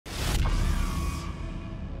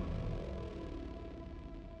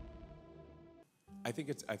I think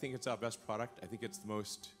it's our best product. I think it's the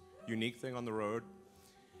most unique thing on the road.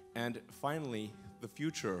 And finally, the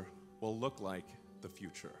future will look like the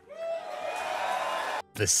future.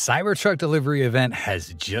 The Cybertruck delivery event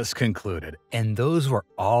has just concluded, and those were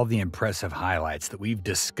all the impressive highlights that we've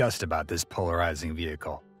discussed about this polarizing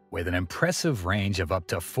vehicle. With an impressive range of up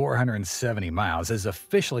to 470 miles as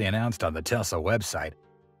officially announced on the Tesla website,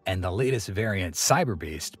 and the latest variant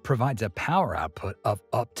Cyberbeast provides a power output of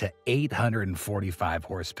up to 845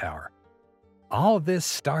 horsepower. All of this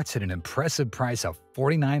starts at an impressive price of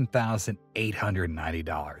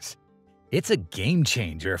 $49,890. It's a game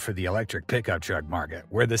changer for the electric pickup truck market,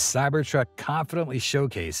 where the Cybertruck confidently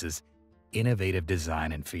showcases innovative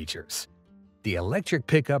design and features. The electric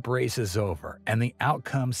pickup race is over, and the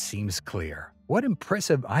outcome seems clear. What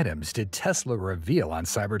impressive items did Tesla reveal on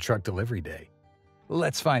Cybertruck Delivery Day?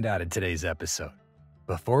 Let's find out in today's episode.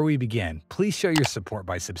 Before we begin, please show your support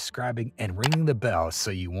by subscribing and ringing the bell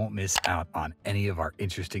so you won't miss out on any of our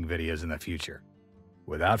interesting videos in the future.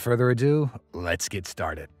 Without further ado, let's get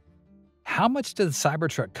started. How much does the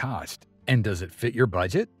Cybertruck cost, and does it fit your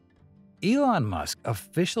budget? Elon Musk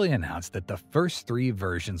officially announced that the first 3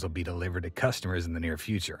 versions will be delivered to customers in the near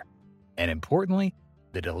future. And importantly,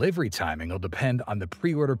 the delivery timing will depend on the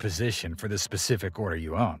pre-order position for the specific order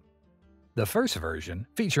you own. The first version,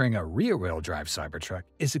 featuring a rear-wheel drive Cybertruck,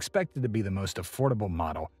 is expected to be the most affordable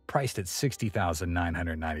model, priced at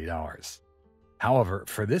 $60,990. However,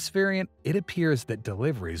 for this variant, it appears that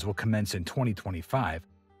deliveries will commence in 2025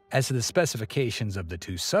 as the specifications of the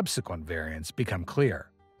 2 subsequent variants become clear.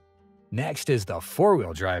 Next is the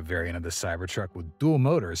 4-wheel drive variant of the Cybertruck with dual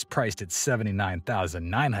motors priced at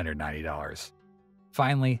 $79,990.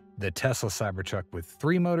 Finally, the Tesla Cybertruck with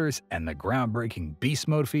 3 motors and the groundbreaking Beast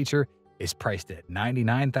Mode feature is priced at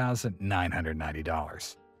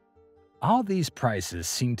 $99,990. All these prices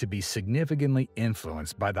seem to be significantly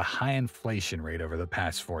influenced by the high inflation rate over the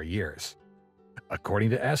past 4 years. According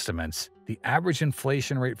to estimates, the average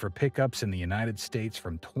inflation rate for pickups in the United States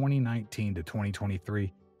from 2019 to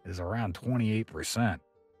 2023 is around 28%.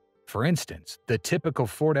 For instance, the typical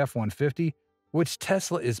Ford F-150, which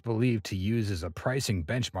Tesla is believed to use as a pricing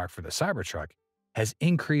benchmark for the Cybertruck, has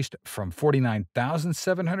increased from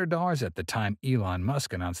 $49,700 at the time Elon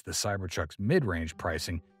Musk announced the Cybertruck's mid-range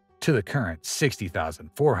pricing to the current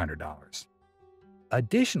 $60,400.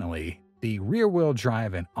 Additionally, the rear-wheel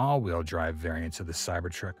drive and all-wheel drive variants of the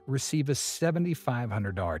Cybertruck receive a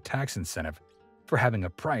 $7,500 tax incentive for having a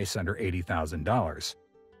price under $80,000,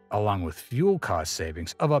 along with fuel cost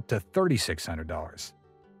savings of up to $3,600.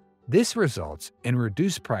 This results in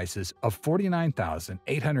reduced prices of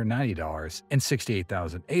 $49,890 and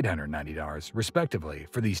 $68,890, respectively,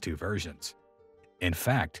 for these 2 versions. In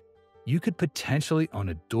fact, you could potentially own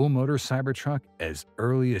a dual-motor Cybertruck as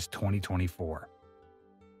early as 2024.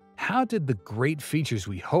 How did the great features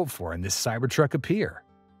we hoped for in this Cybertruck appear?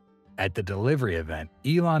 At the delivery event,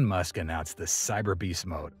 Elon Musk announced the Cyberbeast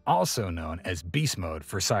mode, also known as Beast Mode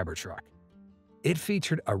for Cybertruck. It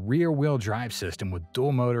featured a rear-wheel drive system with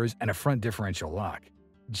dual motors and a front differential lock,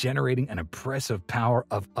 generating an impressive power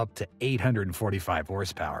of up to 845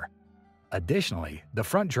 horsepower. Additionally, the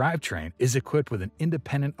front drivetrain is equipped with an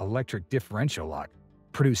independent electric differential lock,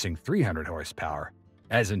 producing 300 horsepower.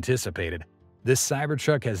 As anticipated, this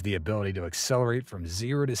Cybertruck has the ability to accelerate from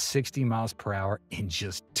 0 to 60 miles per hour in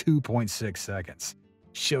just 2.6 seconds,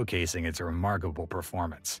 showcasing its remarkable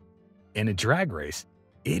performance. In a drag race,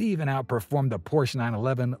 it even outperformed the Porsche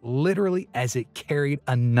 911 literally as it carried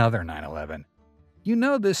another 911. You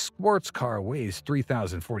know this sports car weighs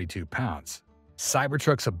 3,042 pounds.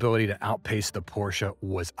 Cybertruck's ability to outpace the Porsche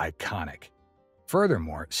was iconic.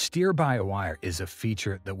 Furthermore, steer-by-wire is a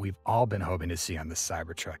feature that we've all been hoping to see on the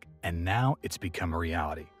Cybertruck, and now it's become a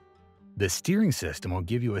reality. The steering system will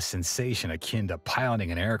give you a sensation akin to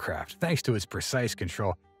piloting an aircraft thanks to its precise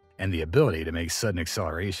control and the ability to make sudden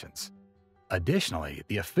accelerations. Additionally,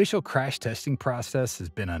 the official crash testing process has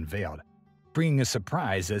been unveiled, bringing a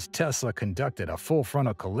surprise as Tesla conducted a full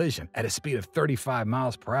frontal collision at a speed of 35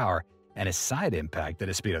 miles per hour and a side impact at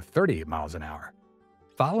a speed of 38 miles an hour.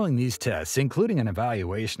 Following these tests, including an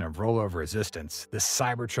evaluation of rollover resistance, the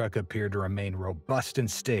Cybertruck appeared to remain robust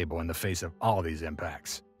and stable in the face of all these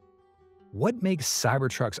impacts. What makes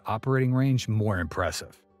Cybertruck's operating range more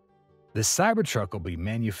impressive? The Cybertruck will be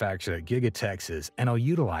manufactured at Giga Texas and will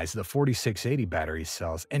utilize the 4680 battery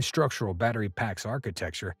cells and structural battery packs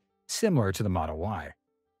architecture similar to the Model Y.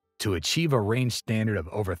 To achieve a range standard of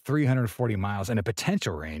over 340 miles and a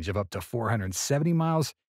potential range of up to 470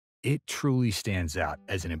 miles, it truly stands out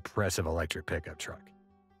as an impressive electric pickup truck.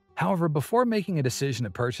 However, before making a decision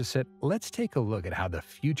to purchase it, let's take a look at how the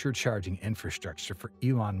future charging infrastructure for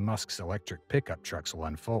Elon Musk's electric pickup trucks will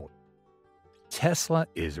unfold. Tesla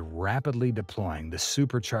is rapidly deploying the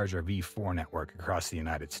Supercharger V4 network across the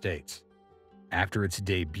United States. After its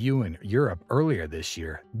debut in Europe earlier this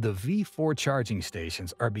year, the V4 charging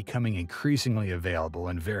stations are becoming increasingly available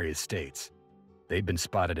in various states. They've been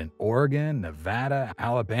spotted in Oregon, Nevada,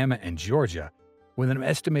 Alabama, and Georgia, with an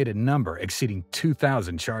estimated number exceeding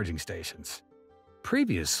 2,000 charging stations.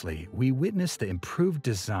 Previously, we witnessed the improved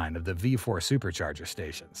design of the V4 Supercharger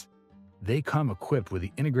stations. They come equipped with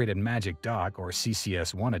the Integrated Magic Dock or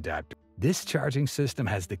CCS1 adapter. This charging system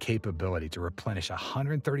has the capability to replenish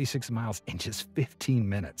 136 miles in just 15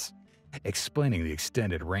 minutes, explaining the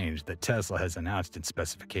extended range that Tesla has announced in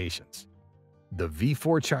specifications. The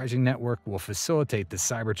V4 charging network will facilitate the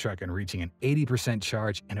Cybertruck in reaching an 80%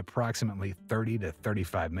 charge in approximately 30 to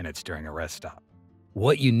 35 minutes during a rest stop.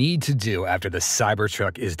 What you need to do after the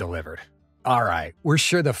Cybertruck is delivered. Alright, we're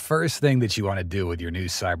sure the first thing that you want to do with your new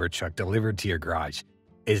Cybertruck delivered to your garage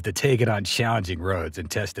is to take it on challenging roads and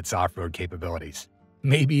test its off-road capabilities.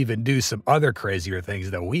 Maybe even do some other crazier things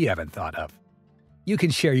that we haven't thought of. You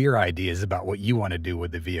can share your ideas about what you want to do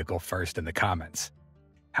with the vehicle first in the comments.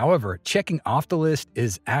 However, checking off the list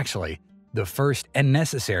is actually the first and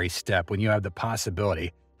necessary step when you have the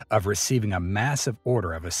possibility of receiving a massive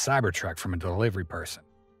order of a Cybertruck from a delivery person.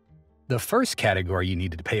 The first category you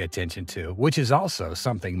need to pay attention to, which is also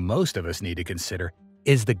something most of us need to consider,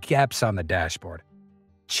 is the gaps on the dashboard.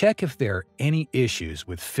 Check if there are any issues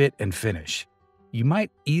with fit and finish. You might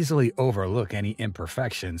easily overlook any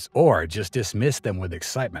imperfections or just dismiss them with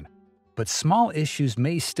excitement, but small issues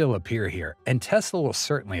may still appear here, and Tesla will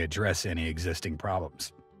certainly address any existing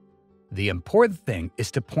problems. The important thing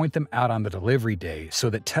is to point them out on the delivery day so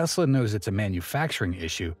that Tesla knows it's a manufacturing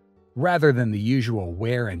issue rather than the usual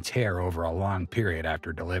wear and tear over a long period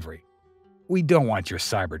after delivery. We don't want your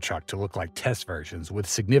Cybertruck to look like test versions with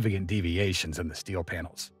significant deviations in the steel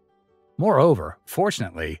panels. Moreover,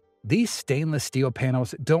 fortunately, these stainless steel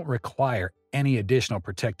panels don't require any additional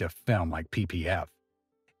protective film like PPF.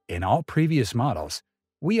 In all previous models,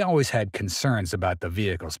 we always had concerns about the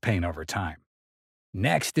vehicle's paint over time.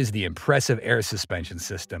 Next is the impressive air suspension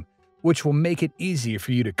system, which will make it easier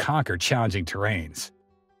for you to conquer challenging terrains.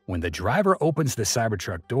 When the driver opens the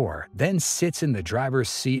Cybertruck door, then sits in the driver's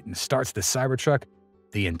seat and starts the Cybertruck,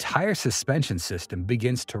 the entire suspension system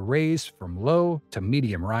begins to raise from low to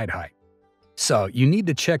medium ride height. So you need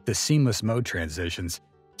to check the seamless mode transitions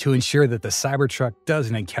to ensure that the Cybertruck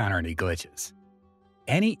doesn't encounter any glitches.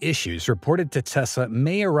 Any issues reported to Tesla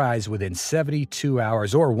may arise within 72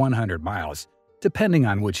 hours or 100 miles, depending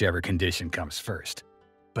on whichever condition comes first.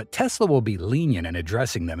 But Tesla will be lenient in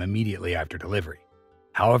addressing them immediately after delivery.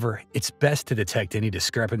 However, it's best to detect any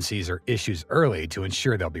discrepancies or issues early to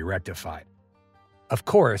ensure they'll be rectified. Of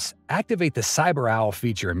course, activate the Cyber Owl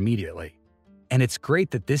feature immediately. And it's great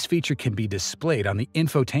that this feature can be displayed on the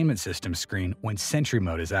infotainment system screen when Sentry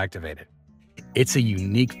Mode is activated. It's a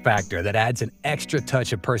unique factor that adds an extra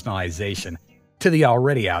touch of personalization to the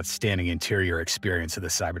already outstanding interior experience of the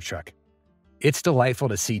Cybertruck. It's delightful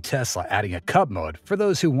to see Tesla adding a cup mode for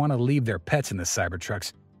those who want to leave their pets in the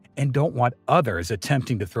Cybertrucks and don't want others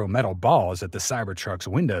attempting to throw metal balls at the Cybertruck's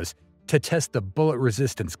windows to test the bullet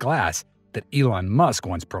resistance glass that Elon Musk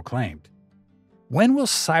once proclaimed. When will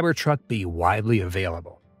Cybertruck be widely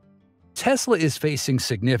available? Tesla is facing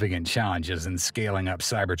significant challenges in scaling up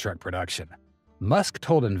Cybertruck production. Musk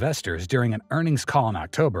told investors during an earnings call in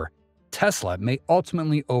October, Tesla may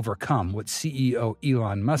ultimately overcome what CEO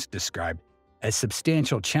Elon Musk described as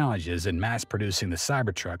substantial challenges in mass producing the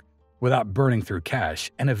Cybertruck without burning through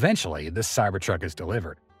cash, and eventually the Cybertruck is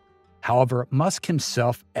delivered. However, Musk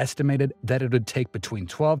himself estimated that it would take between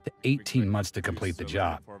 12 to 18 months to complete the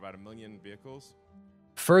job. For about 1 million vehicles.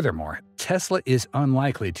 Furthermore, Tesla is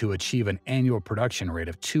unlikely to achieve an annual production rate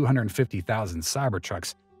of 250,000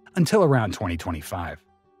 Cybertrucks until around 2025.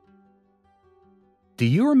 Do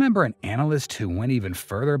you remember an analyst who went even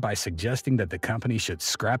further by suggesting that the company should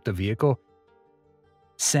scrap the vehicle,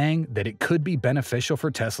 saying that it could be beneficial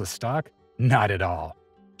for Tesla stock? Not at all.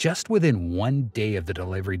 Just within 1 day of the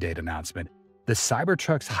delivery date announcement, the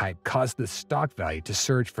Cybertruck's hype caused the stock value to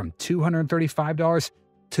surge from $235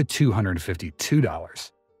 to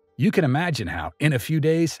 $252. You can imagine how, in a few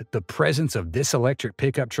days, the presence of this electric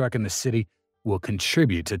pickup truck in the city will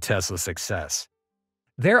contribute to Tesla's success.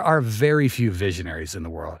 There are very few visionaries in the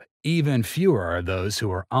world. Even fewer are those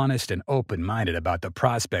who are honest and open-minded about the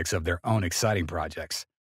prospects of their own exciting projects.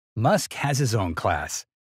 Musk has his own class,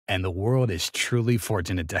 and the world is truly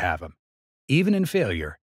fortunate to have him. Even in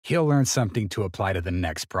failure, he'll learn something to apply to the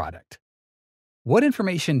next product. What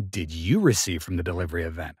information did you receive from the delivery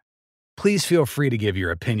event? Please feel free to give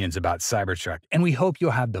your opinions about Cybertruck, and we hope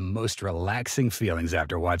you'll have the most relaxing feelings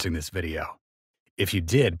after watching this video. If you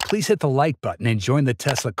did, please hit the like button and join the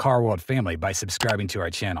Tesla Car World family by subscribing to our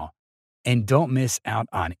channel. And don't miss out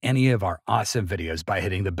on any of our awesome videos by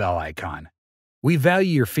hitting the bell icon. We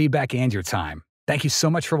value your feedback and your time. Thank you so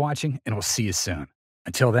much for watching, and we'll see you soon.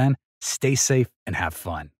 Until then, stay safe and have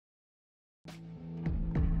fun.